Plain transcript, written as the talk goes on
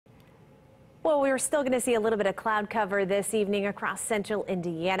Well, we're still going to see a little bit of cloud cover this evening across central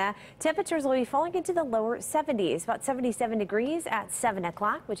Indiana. Temperatures will be falling into the lower 70s, about 77 degrees at 7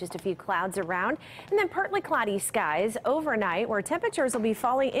 o'clock, with just a few clouds around. And then partly cloudy skies overnight, where temperatures will be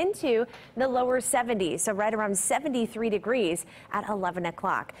falling into the lower 70s, so right around 73 degrees at 11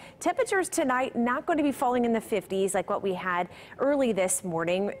 o'clock. Temperatures tonight not going to be falling in the 50s like what we had early this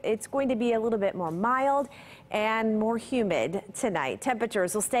morning. It's going to be a little bit more mild and more humid tonight.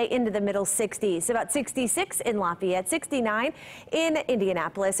 Temperatures will stay into the middle 60s, about 66 in Lafayette, 69 in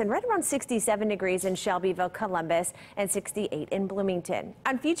Indianapolis, and right around 67 degrees in Shelbyville, Columbus, and 68 in Bloomington.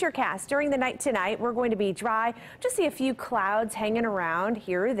 On Futurecast, during the night tonight, we're going to be dry. Just see a few clouds hanging around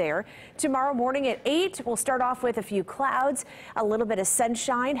here or there. Tomorrow morning at 8, we'll start off with a few clouds, a little bit of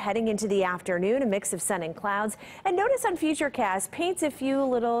sunshine heading into the afternoon, a mix of sun and clouds. And notice on Futurecast paints a few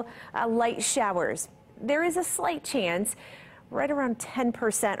little light showers. There is a slight chance, right around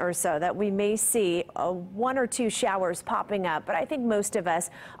 10% or so, that we may see one or two showers popping up, but I think most of us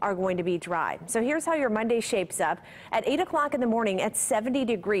are going to be dry. So here's how your Monday shapes up. At 8 o'clock in the morning at 70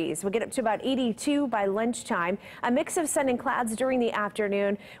 degrees. We'll get up to about 82 by lunchtime. A mix of sun and clouds during the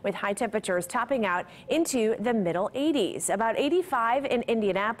afternoon, with high temperatures topping out into the middle 80s. About 85 in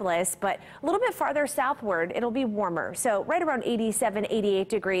Indianapolis, but a little bit farther southward, it'll be warmer. So right around 87, 88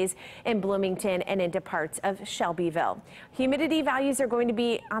 degrees in Bloomington and into parts of Shelbyville. Humidity values are going to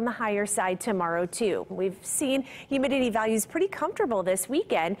be on the higher side tomorrow, too. We've seen humidity values pretty comfortable this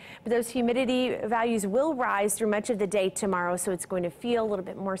weekend, but those humidity values will rise through much of the day tomorrow, so it's going to feel a little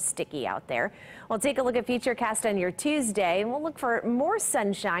bit more sticky out there. We'll take a look at Futurecast on your Tuesday, and we'll look for more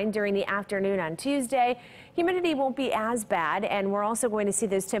sunshine during the afternoon on Tuesday. Humidity won't be as bad, and we're also going to see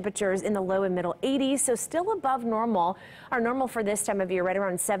those temperatures in the low and middle 80s, so still above normal. Our normal for this time of year, right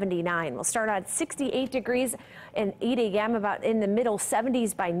around 79. We'll start at 68 degrees at 8 a.m., about in the middle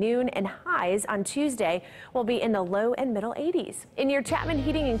 70s by noon, and highs on Tuesday will be in the low and middle 80s. In your Chapman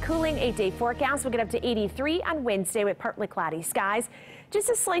Heating and Cooling 8-day forecast, we'll get up to 83 on Wednesday with partly cloudy skies. Just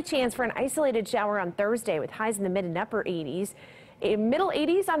a slight chance for an isolated shower on Thursday with highs in the mid and upper 80s. Middle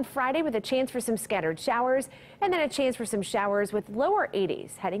 80s on Friday with a chance for some scattered showers, and then a chance for some showers with lower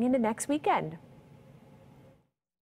 80s heading into next weekend.